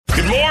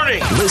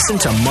morning. Listen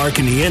to Mark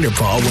and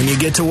Neanderthal when you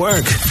get to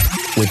work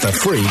with the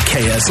free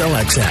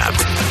KSLX app.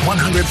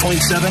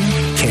 100.7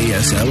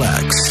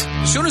 KSLX.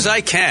 As soon as I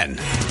can,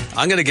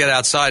 I'm going to get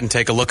outside and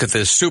take a look at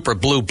this super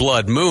blue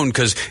blood moon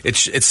because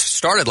it's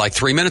started like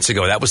 3 minutes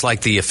ago. That was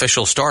like the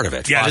official start of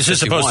it. Yeah, this is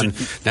supposed to.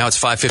 Now it's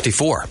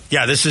 5:54.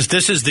 Yeah, this is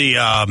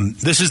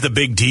the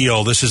big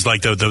deal. This is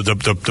like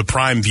the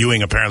prime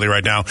viewing apparently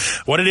right now.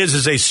 What it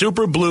is a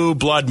super blue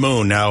blood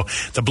moon. Now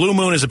the blue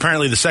moon is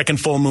apparently the second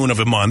full moon of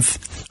a month.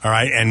 All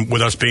right, and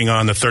with us being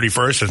on the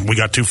 31st, and we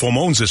got 2 full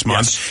moons this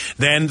month. Yes.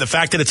 Then the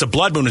fact that it's a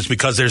blood moon is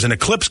because there's an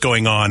eclipse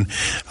going on,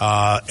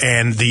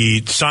 and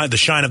the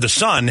shine of the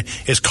sun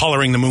is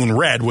coloring the moon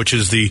red, which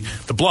is the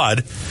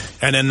blood.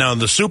 And then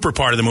the super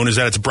part of the moon is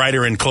that it's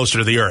brighter and closer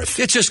to the Earth.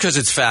 It's just because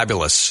it's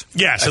fabulous.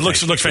 Yes, it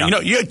looks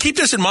fabulous. You keep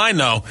this in mind,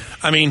 though.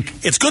 I mean,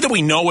 it's good that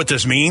we know what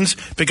this means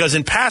because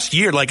in past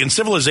year, like in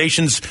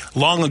civilizations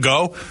long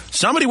ago,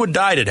 somebody would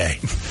die today.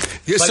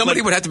 Yeah,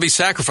 somebody would have to be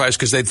sacrificed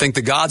because they'd think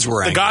the gods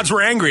were angry. The gods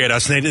were angry at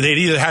us, and they'd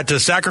either had to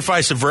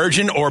sacrifice a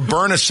virgin or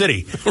burn a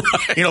city.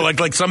 Right.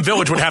 Like some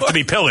village would have to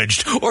be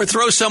pillaged. Or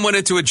throw someone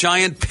into a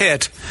giant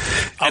pit.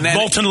 Of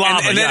molten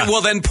lava. And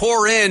then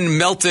pour in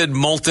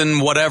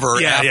molten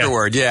whatever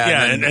afterward.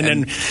 Yeah. And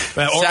then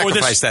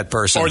sacrifice that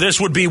person. Or this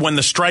would be when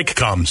the strike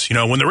comes.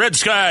 When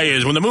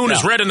the when the moon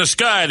is red in the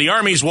sky, the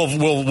armies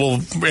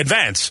will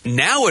advance.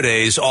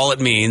 Nowadays, all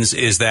it means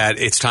is that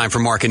it's time for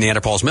Mark and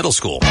Neanderthals Middle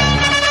School.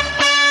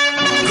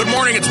 Good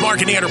morning, it's Mark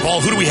and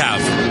Neanderthal. Who do we have?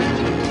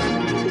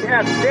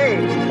 Yeah,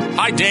 Dave.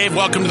 Hi, Dave.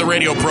 Welcome to the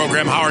radio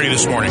program. How are you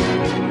this morning?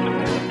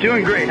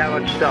 Doing great. How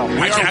about yourself?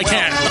 I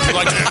can't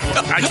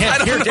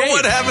I hear don't know Dave.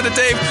 what happened to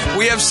Dave.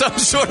 We have some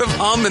sort of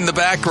hum in the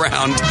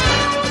background.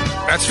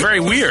 That's very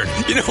weird.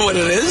 You know what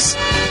it is?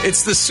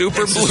 It's the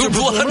super blue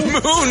blood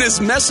moon is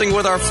messing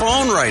with our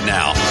phone right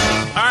now. All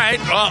right.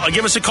 Well,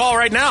 give us a call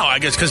right now, I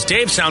guess, because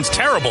Dave sounds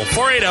terrible.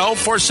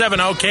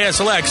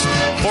 480-470-KSLX.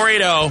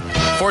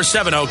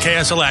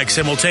 480-470-KSLX.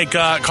 And we'll take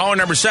caller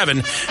number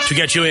 7 to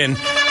get you in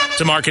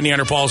to Mark and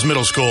Neanderthals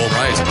Middle School.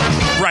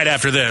 Right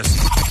after this.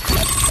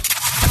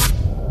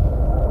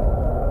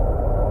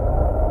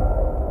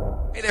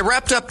 They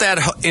wrapped up that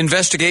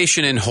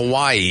investigation in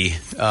Hawaii.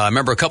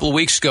 Remember, a couple of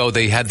weeks ago,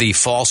 they had the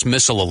false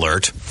missile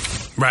alert.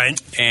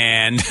 Right.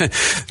 And,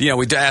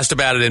 we asked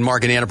about it in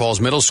Mark and Neanderthals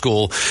Middle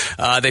School.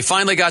 They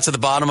finally got to the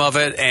bottom of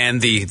it,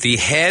 and the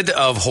head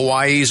of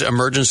Hawaii's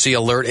Emergency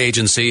Alert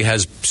Agency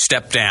has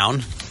stepped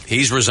down.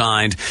 He's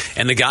resigned.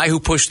 And the guy who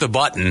pushed the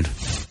button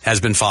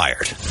has been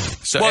fired.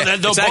 So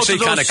it's actually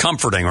kind of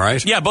comforting,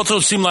 right? Yeah, both of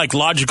those seem like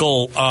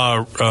logical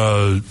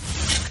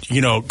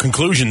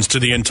conclusions to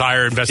the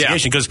entire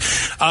investigation. Because,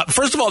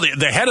 first of all,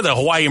 the head of the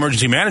Hawaii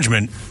Emergency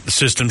Management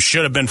System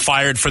should have been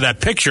fired for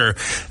that picture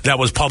that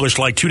was published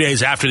like 2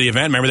 days after the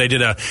event. Remember, they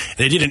did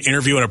an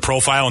interview and a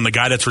profile on the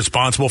guy that's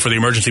responsible for the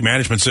emergency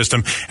management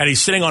system, and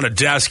he's sitting on a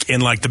desk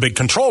in like the big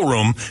control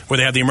room where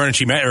they have the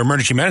emergency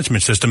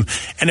management system,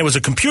 and there was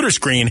a computer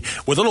screen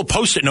with a little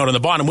Post-it note on the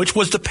bottom, which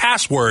was the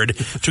password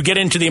to get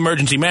into the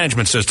emergency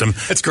management system.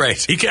 That's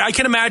great. I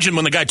can imagine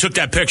when the guy took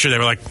that picture, they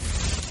were like,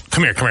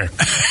 Come here.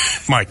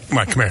 Mike,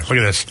 come here. Look at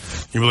this.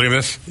 You believe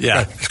this?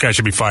 Yeah. This guy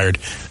should be fired.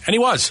 And he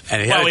was.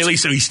 And at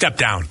least he stepped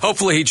down.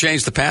 Hopefully he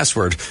changed the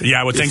password. Yeah,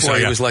 I would think so.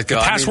 He yeah. was let go.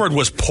 The password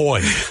was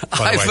poi,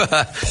 by the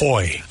way.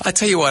 Poi. I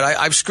tell you what,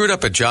 I've screwed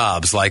up at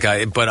jobs,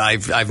 but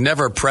I've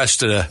never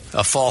pressed a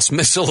false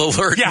missile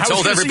alert and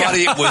told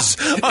everybody it was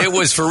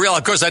for real.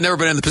 Of course, I've never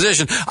been in the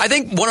position. I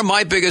think one of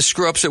my biggest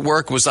screw-ups at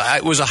work was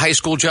a high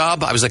school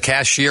job. I was a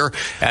cashier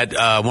at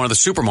one of the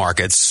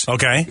supermarkets.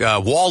 Okay.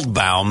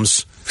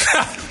 Waldbaum's.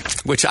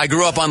 Which I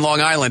grew up on Long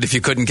Island, if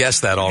you couldn't guess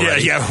that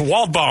already. Yeah,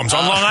 Waldbaum's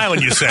on Long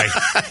Island, you say.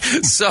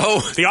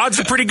 So the odds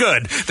are pretty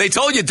good. They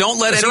told you don't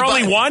let anybody... Is there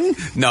only one?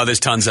 No, there's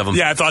tons of them.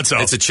 Yeah, I thought so.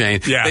 It's a chain.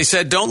 Yeah. They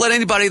said don't let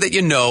anybody that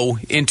you know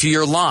into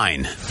your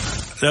line.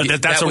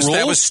 That's a rule?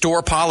 That was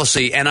store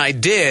policy, and I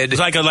did. It's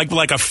like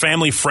a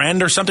family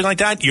friend or something like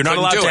that? You're not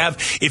allowed to have...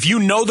 If you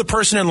know the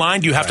person in line,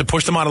 do you have to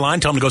push them out of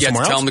line, tell them to go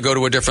somewhere else? Tell them to go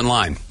to a different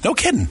line. No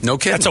kidding.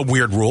 That's a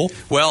weird rule.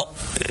 Well,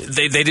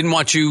 they didn't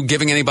want you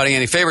giving anybody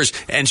any favors,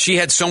 and she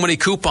had so many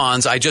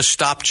coupons, I just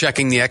stopped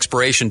checking the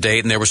expiration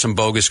date, and there were some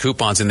bogus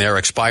coupons in there,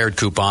 expired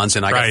coupons,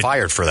 and I got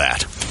fired for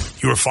that.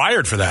 You were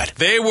fired for that?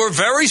 They were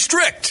very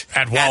strict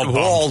at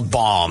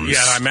Waldbaum's.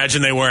 Yeah, I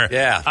imagine they were.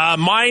 Yeah.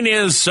 Mine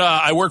is,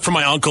 I work for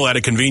my uncle at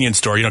a convenience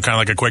store, kind of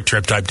like a quick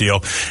trip type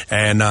deal.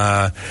 And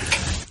I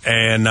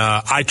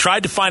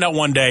tried to find out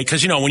one day,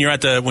 because, when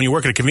you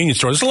work at a convenience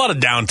store, there's a lot of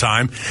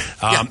downtime.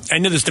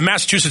 And there's the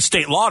Massachusetts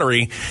State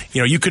Lottery,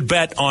 you could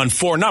bet on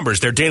 4 numbers.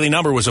 Their daily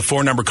number was a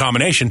 4-number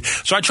combination.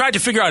 So I tried to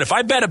figure out if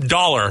I bet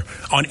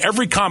 $1 on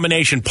every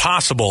combination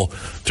possible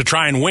to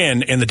try and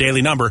win in the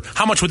daily number,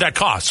 how much would that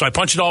cost? So I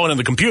punched it all into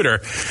the computer,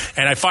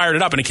 and I fired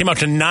it up, and it came out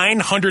to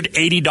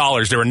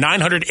 $980. There were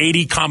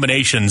 980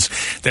 combinations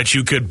that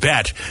you could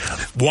bet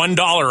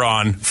 $1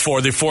 on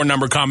for the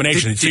 4-number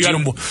combination.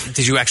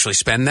 Did you actually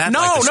spend spend that? No,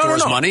 like the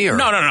store's no. money? Or?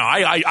 No.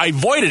 I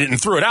avoided it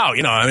and threw it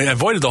out. I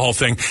avoided the whole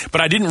thing.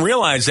 But I didn't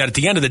realize that at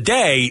the end of the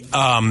day,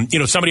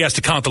 somebody has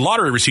to count the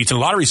lottery receipts and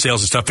lottery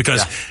sales and stuff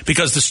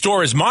because the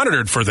store is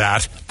monitored for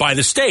that by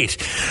the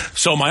state.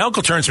 So my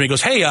uncle turns to me and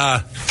goes, "Hey,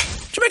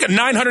 did you make a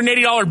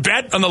 $980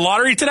 bet on the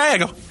lottery today?" I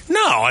go,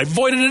 "No, I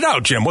voided it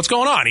out, Jim. What's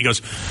going on?" He goes,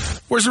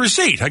 "Where's the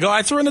receipt?" I go,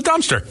 "I threw it in the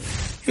dumpster."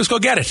 He goes, "Go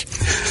get it."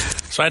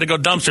 So I had to go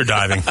dumpster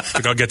diving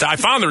to go get that. I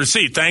found the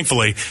receipt,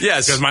 thankfully.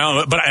 Yes. And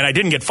I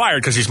didn't get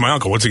fired because he's my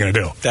uncle. What's he going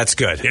to do? That's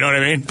good. You know what I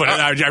mean? But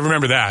I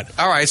remember that.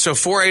 All right, so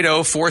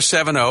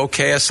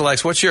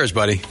 480-470-KSLX. What's yours,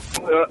 buddy?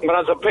 When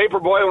I was a paper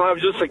boy, when I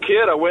was just a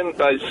kid, I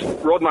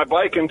rode my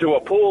bike into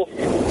a pool.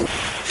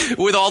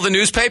 With all the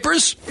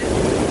newspapers?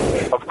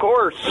 Of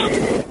course.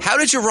 How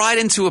did you ride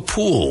into a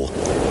pool?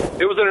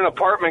 It was in an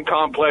apartment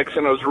complex,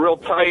 and it was real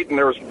tight, and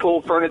there was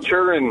pool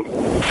furniture, and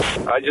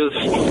I just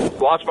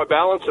lost my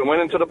balance and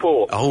went into the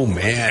pool. Oh,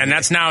 man. And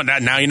that's now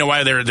you know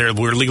why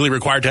we're legally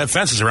required to have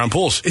fences around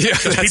pools. Yeah,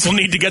 because people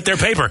need to get their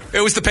paper.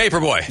 It was the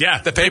paper boy.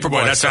 Yeah, the paper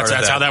boy. That's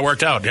how that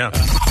worked out, yeah.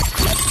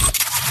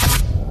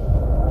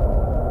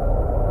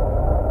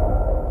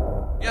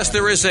 Yes,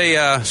 there is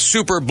a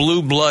super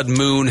blue blood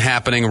moon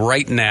happening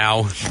right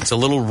now. It's a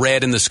little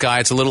red in the sky.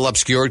 It's a little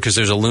obscured because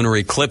there's a lunar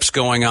eclipse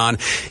going on.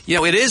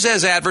 It is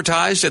as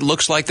advertised. It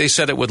looks like they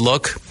said it would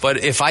look. But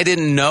if I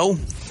didn't know,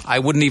 I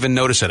wouldn't even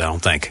notice it, I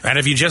don't think. And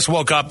if you just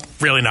woke up,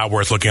 really not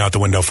worth looking out the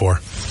window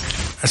for.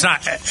 It's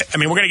not. I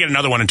mean, we're going to get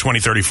another one in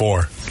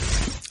 2034.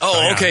 Oh,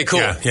 yeah, okay, cool.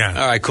 Yeah.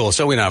 All right, cool.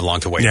 So we don't have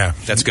long to wait. Yeah.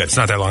 That's good. It's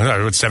not that long.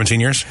 It's 17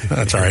 years?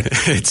 That's all right.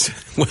 It's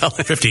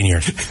 15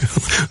 years.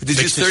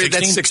 Did you 30?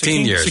 That's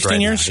 16 years. 16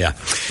 right years? Now. Yeah.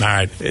 All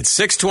right. It's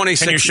 6:26.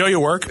 Can you show your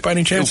work by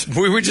any chance?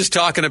 We were just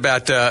talking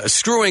about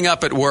screwing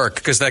up at work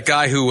because that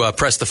guy who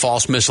pressed the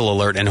false missile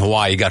alert in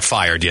Hawaii got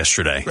fired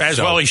yesterday.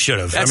 Well, he should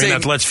have.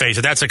 Let's face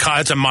it. That's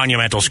a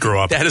monumental screw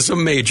up. That is a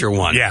major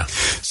one. Yeah.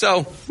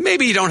 So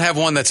maybe you don't have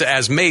one that's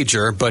as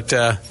major, but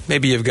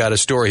maybe you've got a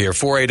story here.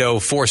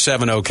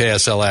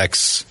 480-470-KSLX.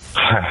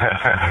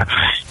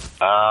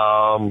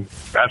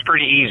 That's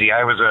pretty easy.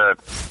 I was a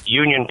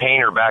union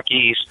painter back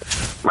east.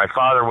 My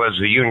father was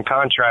the union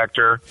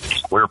contractor.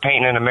 We were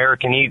painting an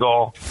American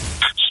Eagle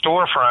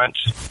storefront,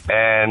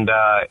 and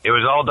it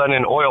was all done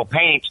in oil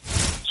paint.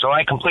 So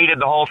I completed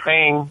the whole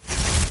thing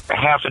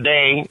half a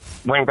day,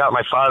 went and got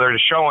my father to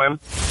show him,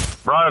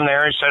 brought him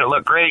there. He said it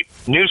looked great.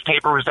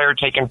 Newspaper was there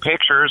taking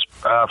pictures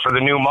for the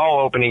new mall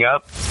opening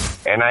up,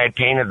 and I had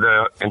painted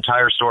the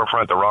entire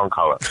storefront the wrong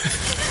color.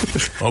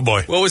 Oh,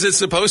 boy. What was it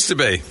supposed to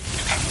be?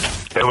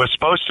 It was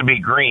supposed to be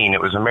green.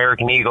 It was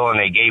American Eagle, and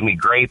they gave me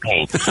gray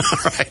paint.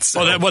 Right.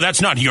 So. Well, that's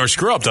not your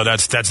screw-up, though.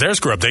 That's their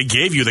screw-up. They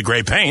gave you the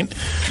gray paint.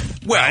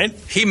 Well, right?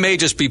 He may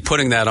just be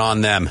putting that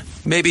on them.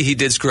 Maybe he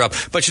did screw up.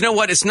 But you know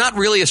what? It's not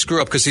really a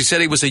screw-up because he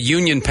said he was a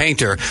union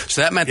painter,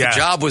 so that meant the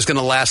job was going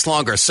to last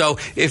longer. So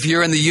if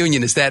you're in the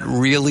union, is that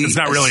really It's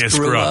not really a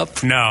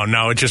screw-up.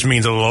 No, it just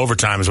means a little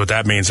overtime is what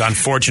that means.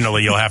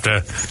 Unfortunately, you'll have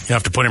to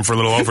put him for a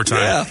little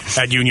overtime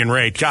at union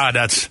rate. God,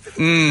 that's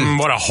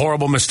what a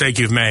horrible mistake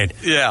you've made.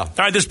 Yeah.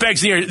 All right, this begs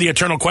the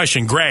eternal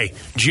question. Gray,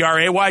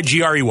 G-R-A-Y,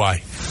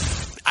 G-R-E-Y?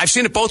 I've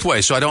seen it both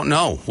ways, so I don't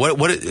know.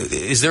 What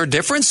is there a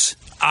difference?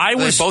 Are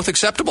they both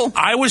acceptable?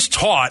 I was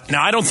taught,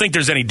 now I don't think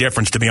there's any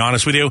difference to be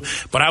honest with you,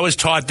 but I was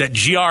taught that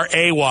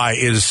G-R-A-Y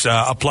is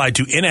applied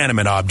to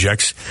inanimate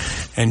objects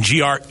and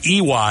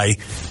G-R-E-Y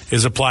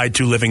is applied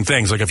to living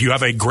things. Like if you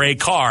have a gray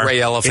car, gray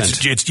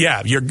elephant.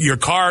 Your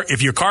car.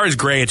 If your car is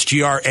gray, it's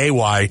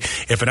G-R-A-Y.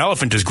 If an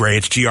elephant is gray,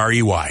 it's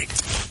G-R-E-Y.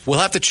 We'll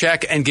have to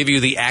check and give you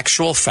the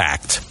actual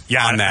fact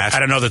on that. I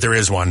don't know that there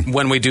is one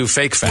when we do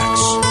fake facts.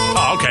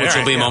 Oh, okay, which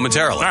will be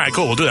momentarily. All right,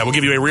 cool. We'll do that. We'll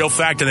give you a real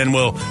fact, and then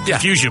we'll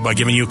confuse you by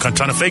giving you a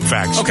ton of fake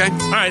facts. Okay.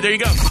 All right, there you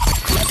go.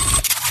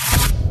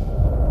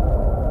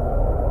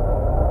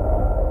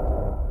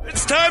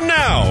 It's time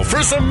now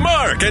for some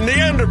Mark and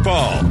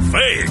Neanderthal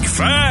fake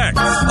facts.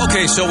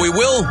 Okay, so we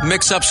will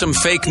mix up some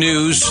fake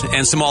news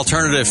and some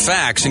alternative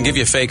facts and give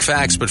you fake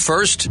facts. But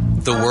first,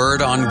 the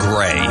word on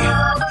gray.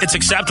 It's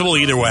acceptable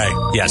either way.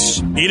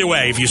 Yes. Either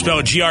way, if you spell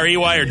it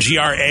G-R-E-Y or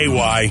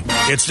G-R-A-Y,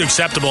 it's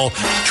acceptable.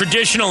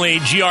 Traditionally,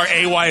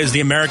 G-R-A-Y is the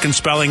American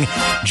spelling.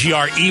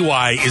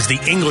 G-R-E-Y is the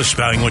English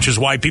spelling, which is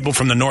why people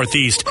from the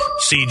Northeast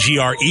see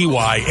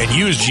G-R-E-Y and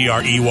use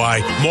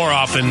G-R-E-Y more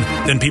often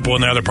than people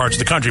in the other parts of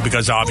the country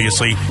because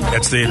obviously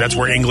that's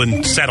where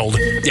England settled.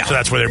 Yeah. So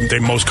that's where they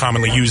most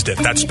commonly used it,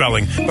 that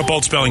spelling. But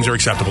both spellings are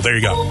acceptable. There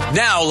you go.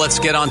 Now let's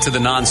get on to the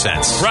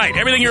nonsense. Right.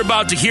 Everything you're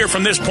about to hear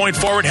from this point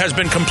forward has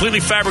been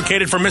completely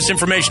fabricated for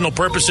misinformational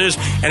purposes.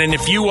 And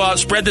if you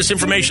spread this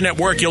information at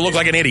work, you'll look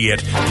like an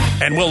idiot.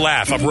 And we'll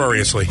laugh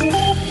uproariously.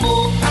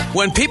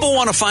 When people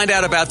want to find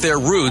out about their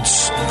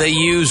roots, they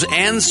use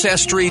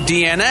Ancestry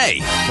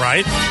DNA.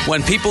 Right.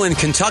 When people in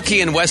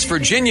Kentucky and West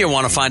Virginia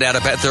want to find out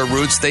about their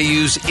roots, they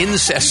use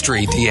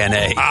Incestry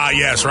DNA. Ah,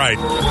 yes, right.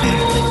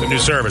 The new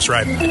service,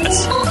 right.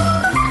 Yes.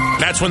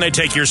 That's when they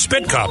take your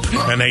spit cup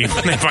and they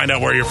find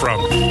out where you're from.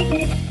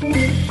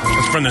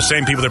 It's from the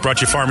same people that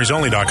brought you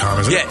FarmersOnly.com,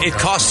 isn't it? Yeah, it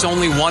costs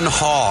only one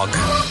hog.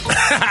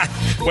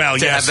 Well,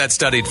 to yes. have that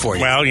studied for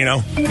you.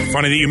 Well,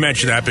 funny that you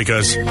mentioned that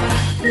because the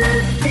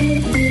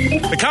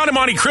Count of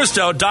Monte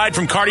Cristo died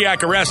from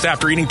cardiac arrest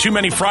after eating too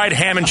many fried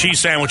ham and cheese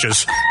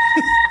sandwiches.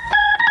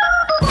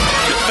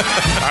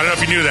 I don't know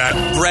if you knew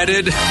that.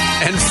 Breaded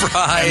and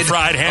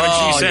fried. Ham and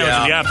cheese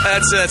sandwiches, yeah.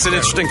 That's an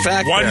interesting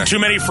fact. One too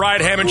many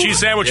fried ham and cheese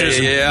sandwiches.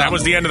 Yeah. That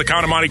was the end of the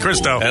Count of Monte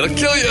Cristo. That'll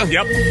kill you.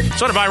 Yep.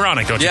 Sort of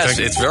ironic, don't you think? Yes,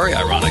 it's very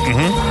ironic.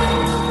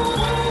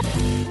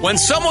 When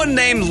someone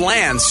named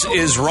Lance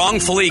is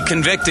wrongfully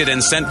convicted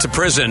and sent to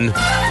prison,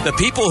 the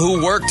people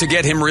who work to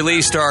get him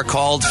released are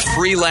called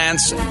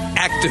freelance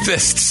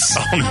activists.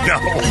 Oh,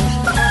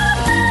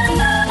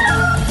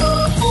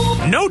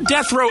 no. No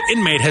death row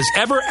inmate has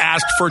ever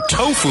asked for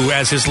tofu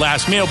as his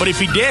last meal, but if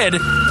he did,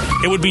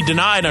 it would be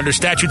denied under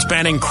statutes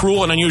banning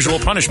cruel and unusual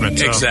punishment.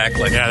 So,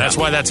 exactly. Yeah, that's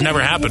why that's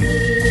never happened.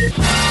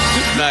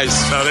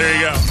 Nice. So there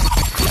you go.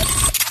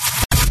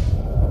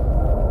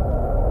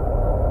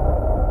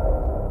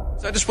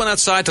 So I just went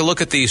outside to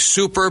look at the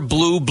super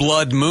blue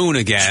blood moon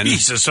again.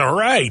 Jesus, all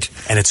right.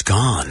 And it's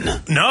gone.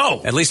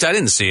 No. At least I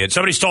didn't see it.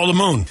 Somebody stole the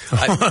moon.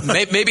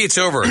 Maybe it's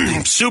over.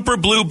 Super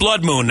blue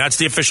blood moon. That's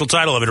the official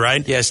title of it,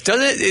 right? Yes.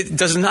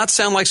 Does it not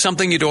sound like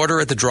something you'd order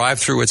at the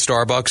drive-thru at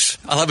Starbucks?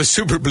 I'll have a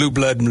super blue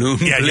blood moon,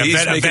 please.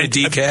 Make it a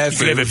decaf.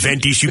 Could I have a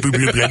venti super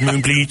blue blood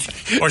moon, please?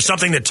 Or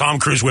something that Tom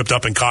Cruise whipped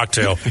up in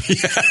Cocktail.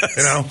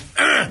 Yes.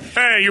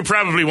 Hey, you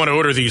probably want to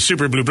order the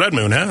super blue blood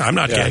moon, huh? I'm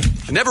not gay.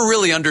 I never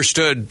really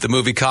understood the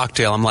movie Cocktail.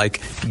 I'm like,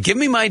 give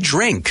me my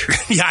drink.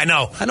 Yeah, I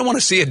know. I don't want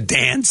to see a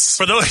dance.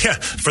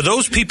 For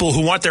those people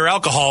who want their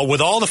alcohol with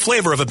all the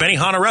flavor of a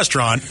Benihana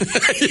restaurant,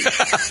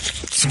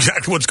 that's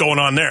exactly what's going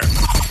on there.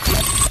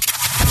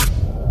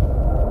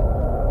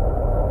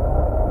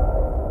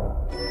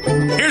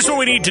 Here's what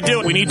we need to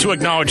do. We need to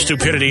acknowledge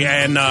stupidity,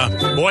 and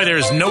boy,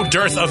 there's no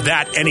dearth of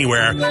that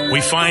anywhere. We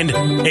find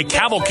a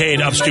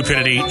cavalcade of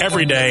stupidity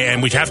every day,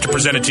 and we have to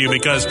present it to you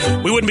because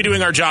we wouldn't be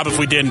doing our job if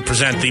we didn't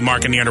present the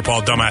Mark and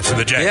Neanderthal Dumbass of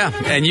the Day. Yeah,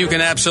 and you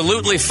can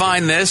absolutely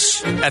find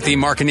this at the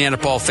Mark and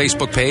Neanderthal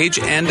Facebook page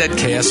and at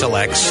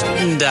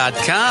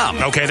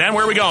KSLX.com. Okay, then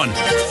where are we going?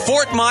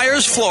 Fort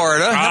Myers,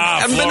 Florida.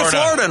 Haven't been to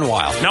Florida in a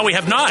while. No, we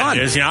have not.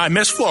 I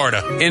miss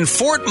Florida. In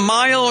Fort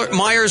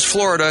Myers,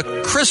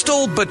 Florida,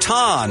 Crystal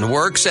Baton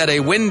works at a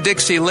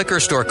Winn-Dixie liquor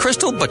store.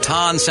 Crystal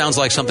Baton sounds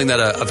like something that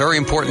a very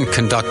important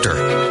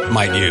conductor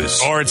might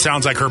use. Or it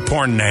sounds like her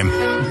porn name.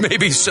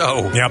 Maybe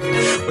so. Yep.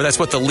 Well, that's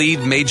what the lead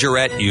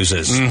majorette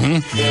uses.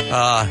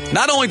 Mm-hmm.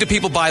 Not only do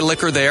people buy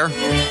liquor there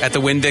at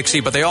the Winn-Dixie,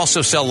 but they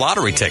also sell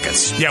lottery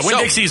tickets. Yeah,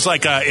 Winn-Dixie's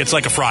like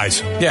a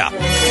Fry's. Yeah.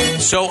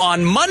 So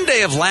on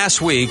Monday of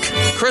last week,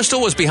 Crystal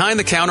was behind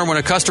the counter when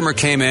a customer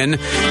came in,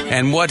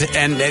 and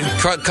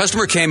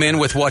customer came in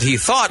with what he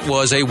thought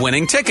was a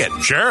winning ticket.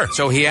 Sure.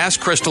 So he asked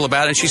Crystal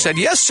about it, and she said,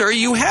 "Yes, sir,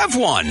 you have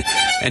one."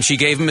 And she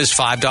gave him his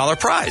 $5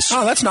 prize.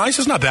 Oh, that's nice.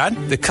 It's not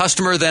bad. The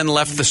customer then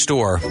left the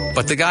store,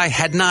 but the guy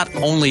had not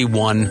only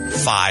won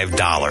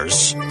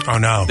 $5. Oh,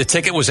 no. The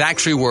ticket was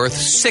actually worth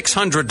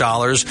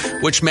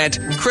 $600, which meant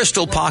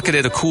Crystal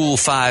pocketed a cool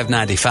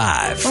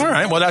 $5.95. All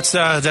right. Well, that's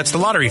the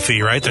lottery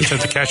fee, right? That's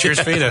the cashier's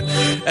fee.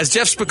 As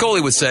Jeff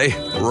Spicoli would say,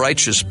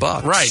 righteous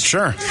bucks. Right,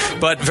 sure.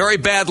 But very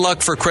bad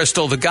luck for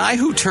Crystal. The guy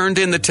who turned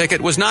in the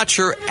ticket was not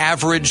your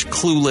average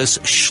clueless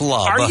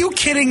schlub. Are you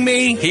kidding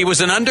me? He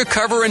was an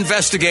undercover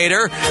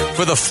investigator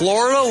for the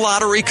Florida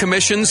Lottery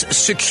Commission's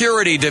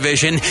Security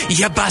Division.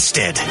 You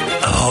busted.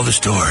 All the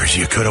stores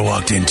you could have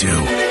walked into,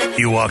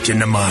 you walked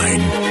into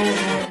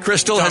mine.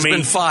 Crystal has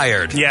been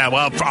fired. Yeah,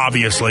 well,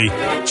 obviously.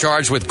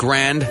 Charged with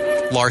grand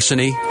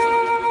larceny.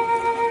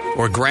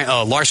 Or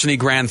larceny,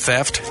 grand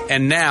theft.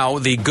 And now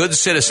the good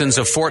citizens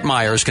of Fort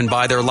Myers can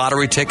buy their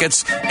lottery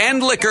tickets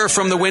and liquor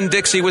from the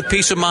Winn-Dixie with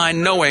peace of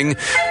mind, knowing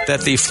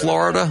that the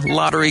Florida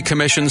Lottery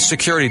Commission's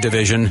Security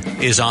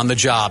Division is on the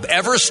job.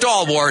 Ever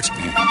stalwart,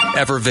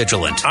 ever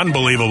vigilant.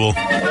 Unbelievable.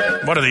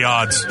 What are the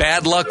odds?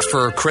 Bad luck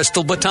for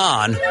Crystal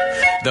Baton,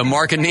 the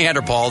Mark and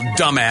Neanderthal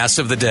Dumbass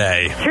of the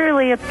Day.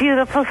 Truly a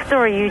beautiful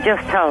story you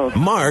just told.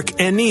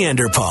 Mark and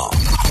Neanderthal.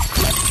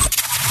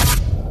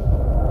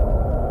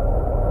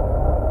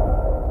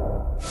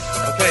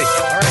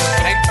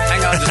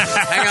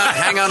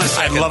 Hang on a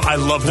second. I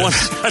love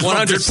this.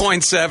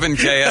 100.7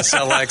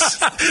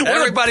 KSLX.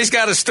 Everybody's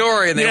got a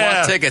story and they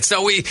want tickets.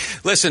 So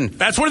listen.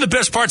 That's one of the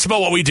best parts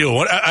about what we do.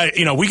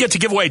 We get to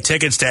give away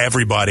tickets to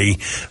everybody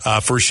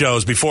for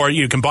shows before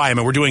you can buy them.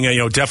 And we're doing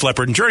Def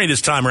Leppard and Journey this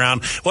time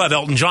around. We'll have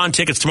Elton John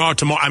tickets tomorrow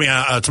morning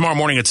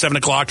at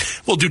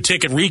 7:00. We'll do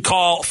ticket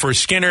recall for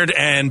Skynyrd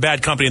and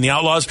Bad Company and the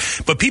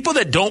Outlaws. But people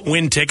that don't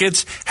win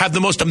tickets have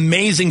the most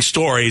amazing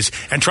stories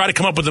and try to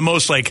come up with the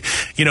most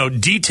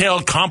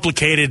detailed,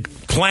 complicated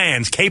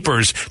plans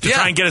capers to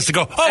try and get us to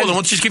go, then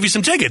let's just give you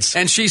some tickets.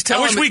 And she's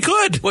telling I wish we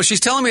could. Well, she's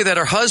telling me that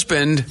her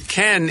husband,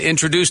 Ken,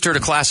 introduced her to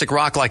classic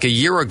rock like a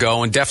year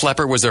ago, and Def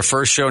Leppard was their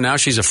first show. Now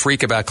she's a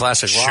freak about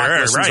classic rock.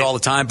 Listens all the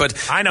time.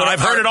 But I know, I've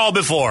heard it all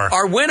before.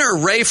 Our winner,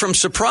 Ray from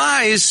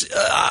Surprise,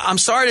 I'm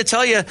sorry to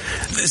tell you,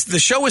 the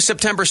show is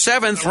September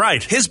 7th.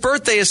 Right. His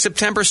birthday is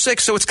September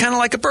 6th, so it's kind of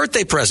like a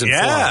birthday present for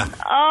him.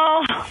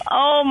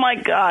 Oh my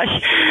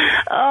gosh.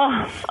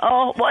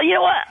 Well, you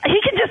know what? He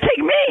can just take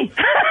me.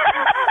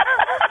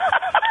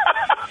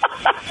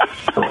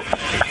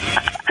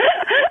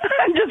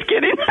 I'm just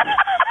kidding.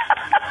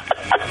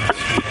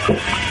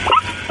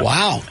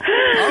 Wow.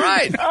 All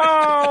right.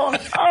 Oh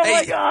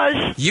my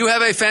gosh. You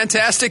have a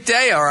fantastic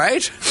day, all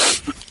right?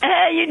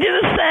 Hey, you do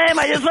the same.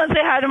 I just want to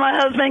say hi to my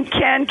husband,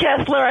 Ken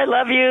Kessler. I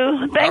love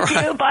you. Thank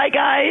you. Bye,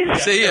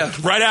 guys. See ya.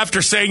 Right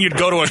after saying you'd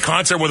go to a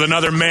concert with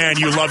another man,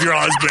 you love your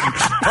husband.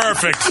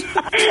 Perfect.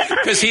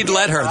 Because he'd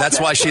let her. That's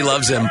why she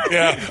loves him.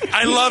 Yeah.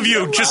 I love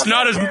you. Just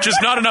not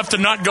enough to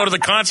not go to the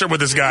concert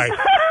with this guy.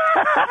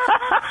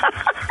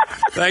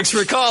 Thanks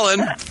for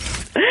calling.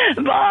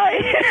 Bye.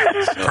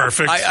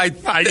 Perfect.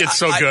 It's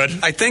so good.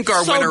 I think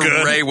our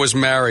winner, Ray, was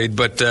married,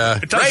 but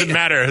it doesn't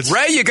matter.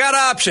 Ray, you got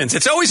options.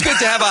 It's always good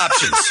to have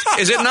options.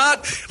 Is it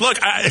not? Look,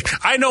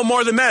 I know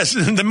more than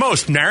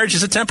most. Marriage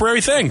is a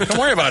temporary thing. Don't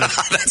worry about it.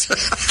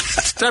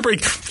 It's temporary.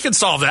 You can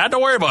solve that.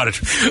 Don't worry about it.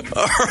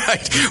 All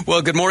right.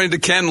 Well, good morning to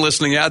Ken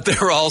listening out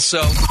there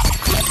also.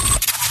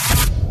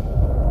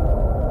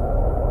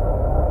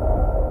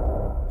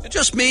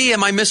 Just me?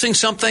 Am I missing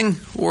something?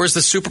 Or is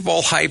the Super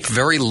Bowl hype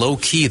very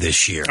low-key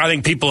this year? I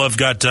think people have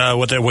got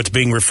what's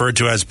being referred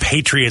to as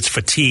Patriots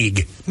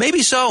fatigue.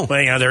 Maybe so.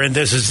 Well, they're in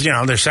this is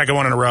their second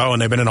one in a row,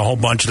 and they've been in a whole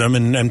bunch of them,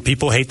 and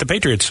people hate the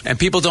Patriots. And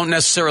people don't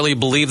necessarily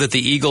believe that the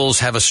Eagles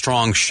have a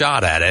strong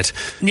shot at it.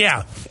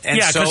 Yeah.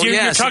 Because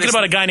you're talking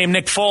about a guy named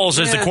Nick Foles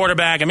as the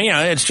quarterback. I mean,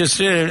 it's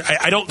just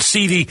I don't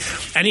see the.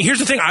 And here's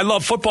the thing: I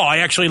love football. I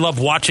actually love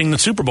watching the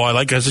Super Bowl. I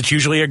like because it's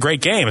usually a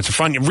great game. It's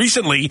fun.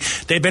 Recently,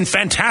 they've been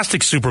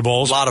fantastic Super Bowls.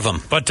 A lot of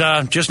them, but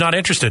just not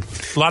interested.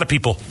 A lot of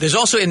people. There's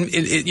also in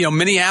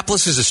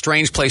Minneapolis is a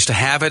strange place to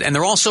have it, and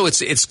they're also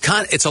it's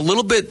a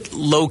little bit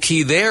low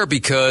key there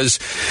because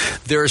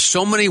there are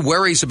so many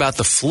worries about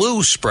the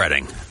flu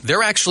spreading.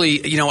 They're actually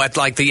at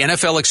like the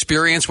NFL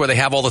Experience where they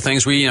have all the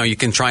things where you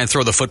can try and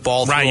throw the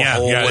football through a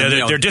hole.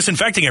 And, they're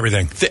disinfecting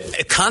everything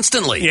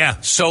constantly.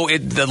 Yeah. So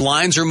the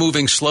lines are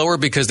moving slower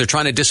because they're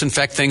trying to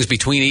disinfect things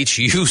between each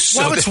use.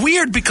 Well, it's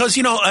weird because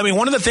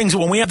one of the things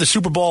when we have the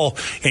Super Bowl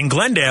in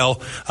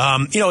Glendale.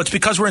 It's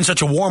because we're in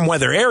such a warm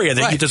weather area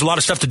that there's a lot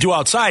of stuff to do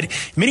outside.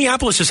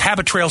 Minneapolis is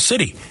Habit Trail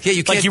City. Yeah,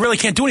 you really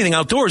can't do anything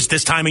outdoors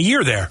this time of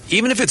year there.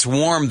 Even if it's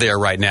warm there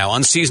right now,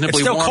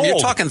 unseasonably warm, cold. You're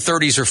talking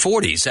 30s or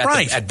 40s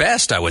at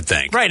best, I would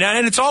think. Right,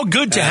 and it's all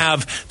good to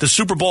have the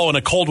Super Bowl in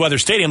a cold weather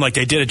stadium like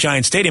they did at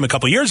Giant Stadium a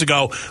couple years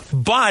ago,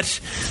 but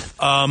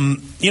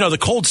the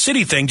cold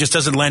city thing just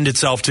doesn't lend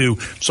itself to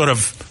sort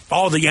of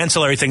all the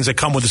ancillary things that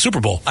come with the Super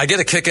Bowl. I get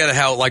a kick out of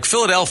how, like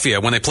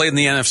Philadelphia, when they played in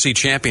the NFC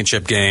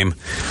Championship game,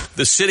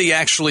 the city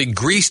actually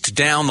greased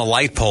down the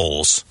light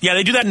poles. Yeah,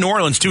 they do that in New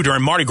Orleans, too,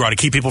 during Mardi Gras to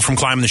keep people from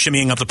climbing the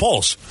shimmying up the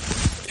poles.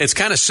 It's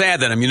kind of sad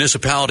that a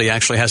municipality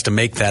actually has to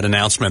make that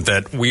announcement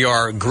that we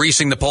are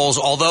greasing the poles,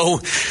 although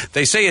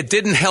they say it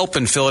didn't help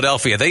in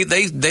Philadelphia.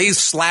 They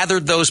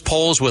slathered those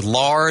poles with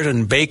lard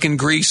and bacon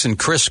grease and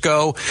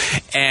Crisco,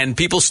 and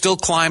people still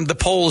climbed the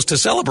poles to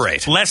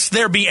celebrate. Lest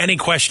there be any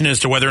question as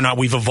to whether or not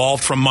we've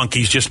evolved from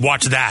monkeys, just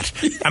watch that.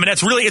 I mean,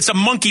 it's a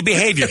monkey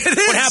behavior.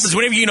 What happens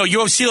whenever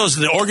you see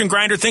the organ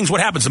grinder things?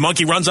 What happens? The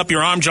monkey runs up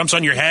your arm, jumps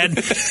on your head.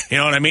 You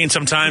know what I mean?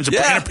 Sometimes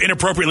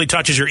inappropriately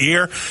touches your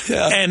ear.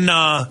 Yeah.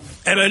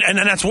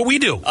 And that's what we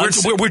do.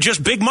 We're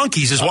just big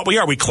monkeys is what we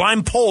are. We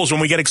climb poles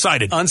when we get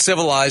excited.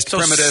 Uncivilized,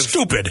 primitive.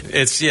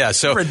 Stupid.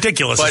 So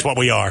ridiculous is what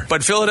we are.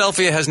 But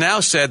Philadelphia has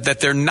now said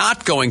that they're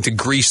not going to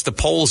grease the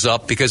poles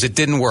up because it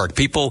didn't work.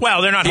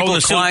 They're not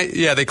holding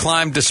they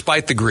climbed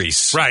despite the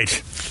grease. Right.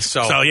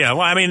 So yeah,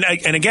 well, I mean,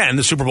 and again,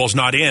 the Super Bowl's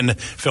not in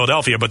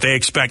Philadelphia, but they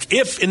expect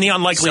if in the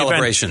unlikely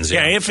celebrations,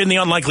 if in the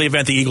unlikely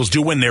event the Eagles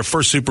do win their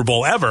first Super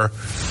Bowl ever,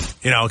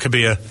 it could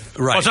be a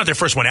Well, it's not their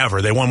first one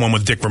ever. They won one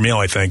with Dick Vermeil,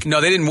 I think.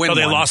 No, they didn't win. No,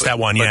 they lost that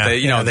one.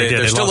 Yeah,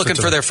 they're still looking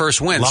for their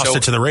first win. Lost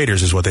it to the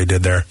Raiders, is what they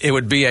did there. It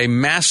would be a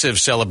massive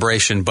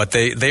celebration, but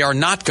they are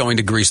not going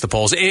to grease the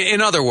poles.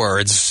 In other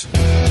words.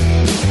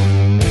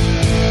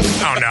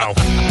 Oh, no.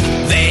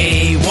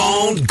 They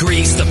won't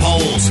grease the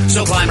poles,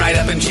 so climb right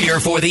up and cheer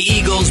for the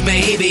Eagles,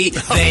 baby.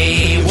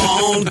 They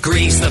won't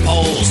grease the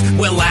poles.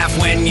 We'll laugh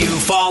when you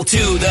fall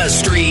to the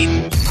street.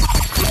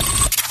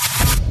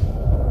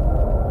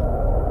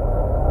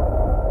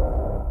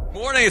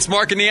 Morning, it's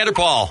Mark and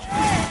Neanderthal.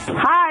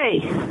 Hi.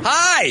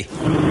 Hi.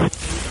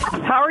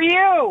 How are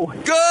you?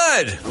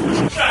 Good.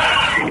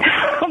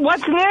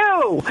 What's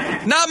new?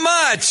 Not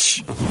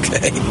much.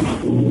 Okay.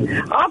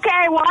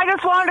 Okay, well, I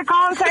just wanted to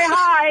call and say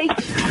hi.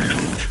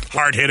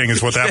 Hard hitting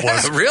is what that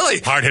was. Really?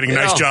 Hard hitting.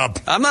 Nice job.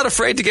 I'm not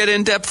afraid to get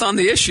in depth on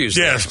the issues.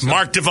 Yes, there, so.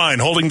 Mark Devine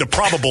holding the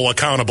probable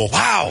accountable.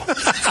 Wow.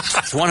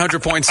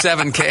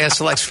 100.7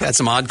 KSLX. We've had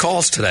some odd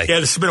calls today.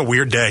 Yeah, this has been a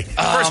weird day.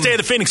 First day of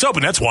the Phoenix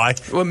Open, that's why.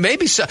 Well,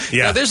 maybe so.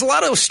 Yeah. Now, there's a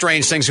lot of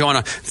strange things going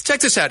on.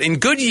 Check this out. In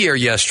Goodyear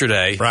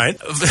yesterday, right?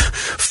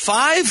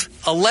 5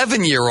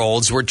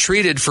 11-year-olds were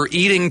treated for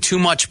eating too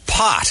much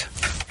pot.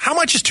 How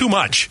much is too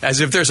much?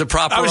 As if there's a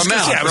proper amount,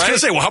 I was going to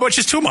say, well, how much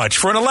is too much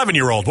for an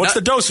 11-year-old? What's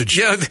the dosage?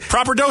 Yeah.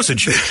 Proper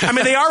dosage. I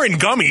mean, they are in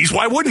gummies.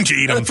 Why wouldn't you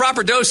eat them? The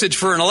proper dosage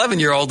for an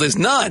 11-year-old is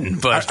none.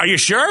 But are you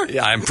sure?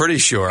 Yeah, I'm pretty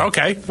sure.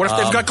 Okay. What if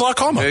they've got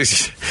glaucoma?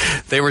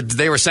 They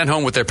were sent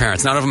home with their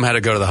parents. None of them had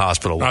to go to the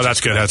hospital. Oh, that's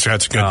good. That's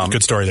a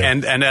good story there.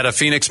 And at a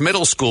Phoenix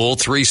middle school,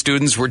 3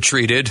 students were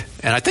treated,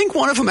 and I think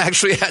one of them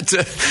actually had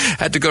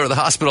to go to the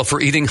hospital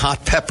for eating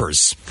hot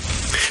peppers,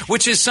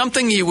 which is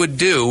something you would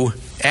do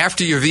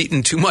after you've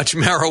eaten too much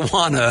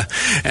marijuana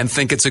and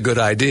think it's a good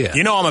idea.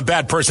 You know I'm a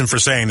bad person for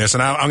saying this,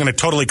 and I'm going to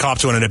totally cop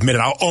to it and admit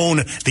it. I'll own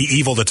the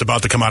evil that's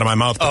about to come out of my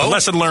mouth. But the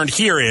lesson learned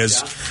here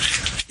is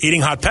eating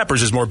hot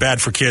peppers is more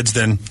bad for kids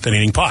than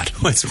eating pot.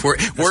 It's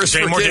worse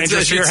for more kids,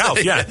 dangerous to your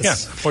health. Yeah,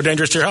 more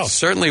dangerous to your health.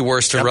 Certainly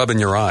worse to rub in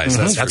your eyes.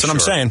 Mm-hmm. That's what I'm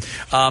saying.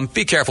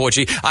 Be careful,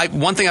 Richie.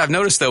 One thing I've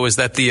noticed, though, is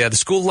that the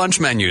school lunch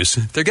menus,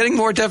 they're getting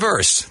more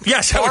diverse.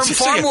 Yes.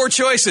 Far more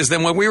choices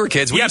than when we were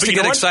kids. We used to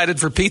get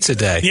excited for pizza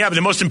day. Yeah, but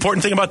the most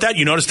important thing about that,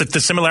 you notice that the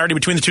similarity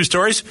between the two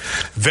stories?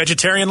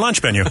 Vegetarian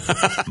lunch menu.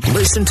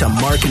 Listen to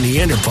Mark and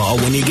Neanderthal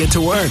when you get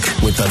to work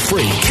with the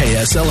free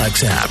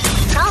KSLX app.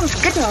 Sounds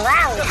good and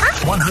loud,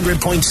 huh?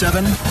 100.7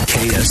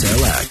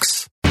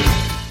 KSLX.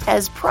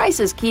 As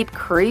prices keep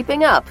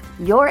creeping up,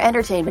 your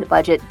entertainment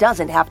budget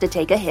doesn't have to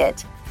take a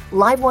hit.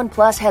 Live One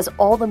Plus has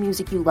all the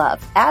music you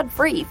love,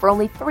 ad-free for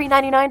only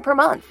 $3.99 per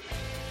month.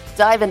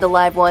 Dive into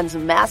Live One's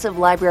massive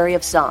library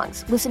of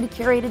songs, listen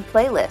to curated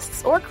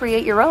playlists, or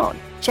create your own.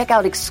 Check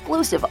out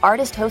exclusive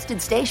artist-hosted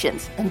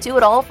stations and do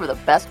it all for the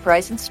best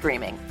price in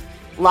streaming.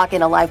 Lock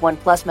in a Live One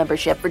Plus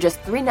membership for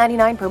just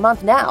 $3.99 per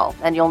month now,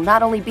 and you'll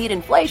not only beat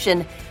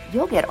inflation,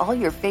 you'll get all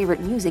your favorite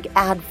music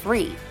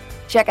ad-free.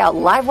 Check out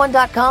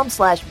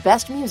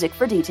liveone.com/bestmusic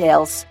for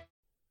details.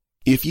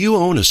 If you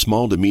own a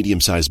small to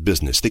medium-sized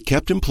business that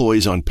kept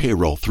employees on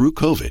payroll through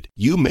COVID,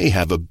 you may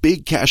have a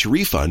big cash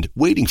refund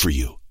waiting for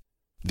you.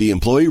 The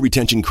Employee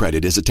Retention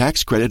Credit is a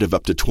tax credit of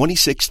up to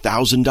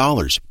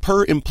 $26,000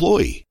 per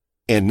employee.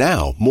 And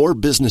now, more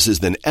businesses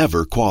than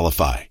ever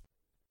qualify.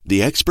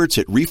 The experts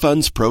at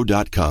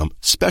RefundsPro.com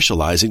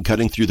specialize in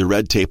cutting through the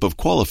red tape of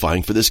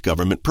qualifying for this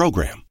government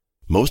program.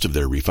 Most of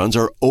their refunds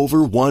are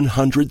over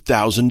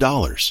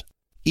 $100,000.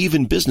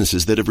 Even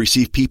businesses that have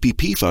received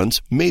PPP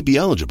funds may be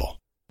eligible.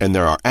 And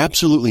there are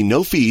absolutely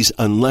no fees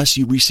unless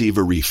you receive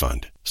a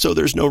refund. So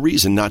there's no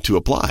reason not to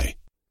apply.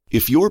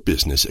 If your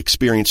business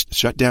experienced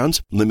shutdowns,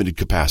 limited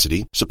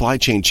capacity, supply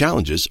chain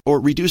challenges, or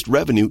reduced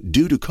revenue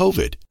due to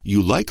COVID, you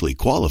likely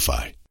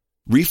qualify.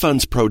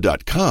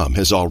 RefundsPro.com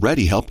has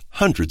already helped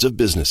hundreds of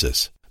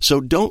businesses. So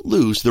don't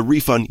lose the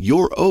refund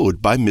you're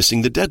owed by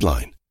missing the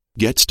deadline.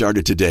 Get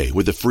started today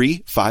with a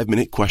free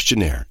 5-minute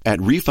questionnaire at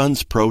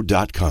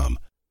RefundsPro.com.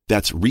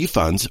 That's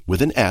refunds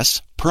with an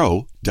S,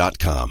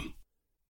 pro.com.